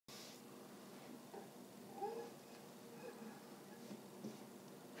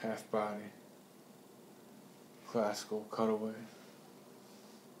half body, classical cutaway,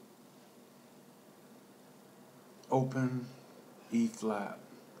 open, E flat.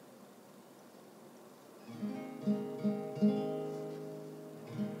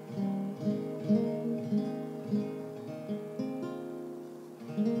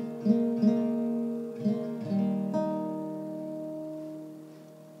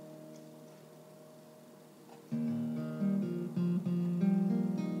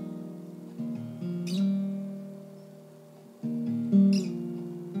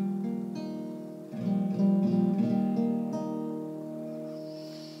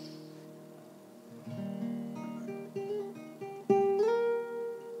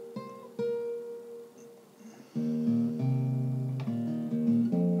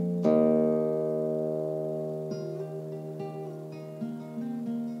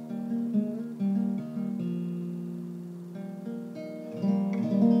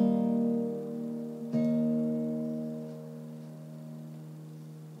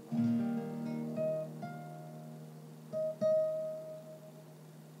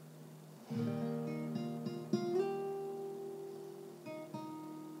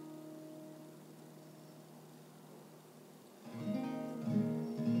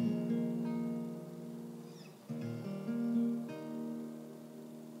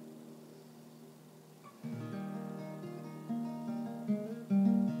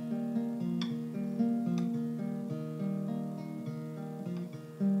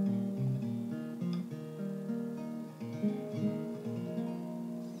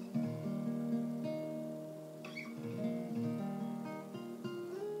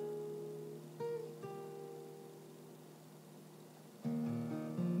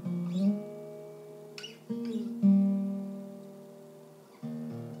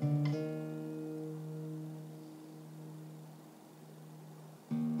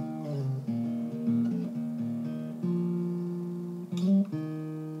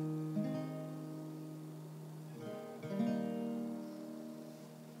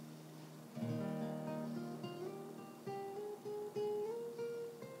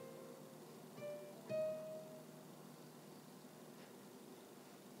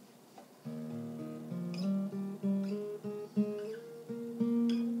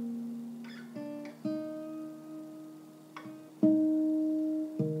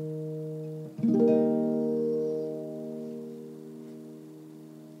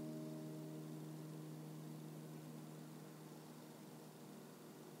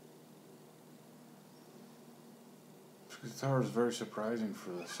 This guitar is very surprising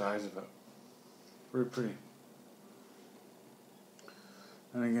for the size of it. Very pretty.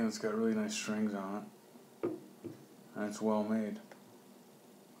 And again, it's got really nice strings on it. And it's well made.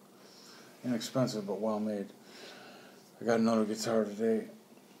 Inexpensive, but well made. I got another guitar today.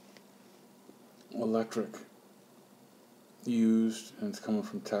 Electric. Used, and it's coming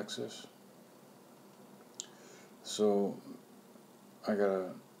from Texas. So, I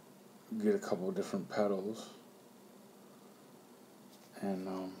gotta get a couple of different pedals. And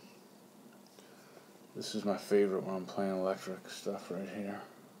this is my favorite when I'm playing electric stuff right here.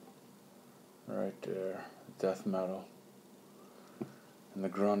 Right there. Death metal. And the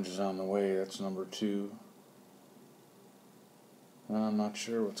grunge is on the way. That's number 2. And I'm not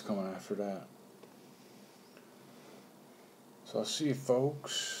sure what's coming after that. So I'll see you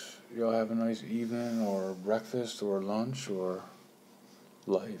folks. Y'all have a nice evening or breakfast or lunch or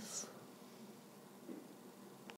life.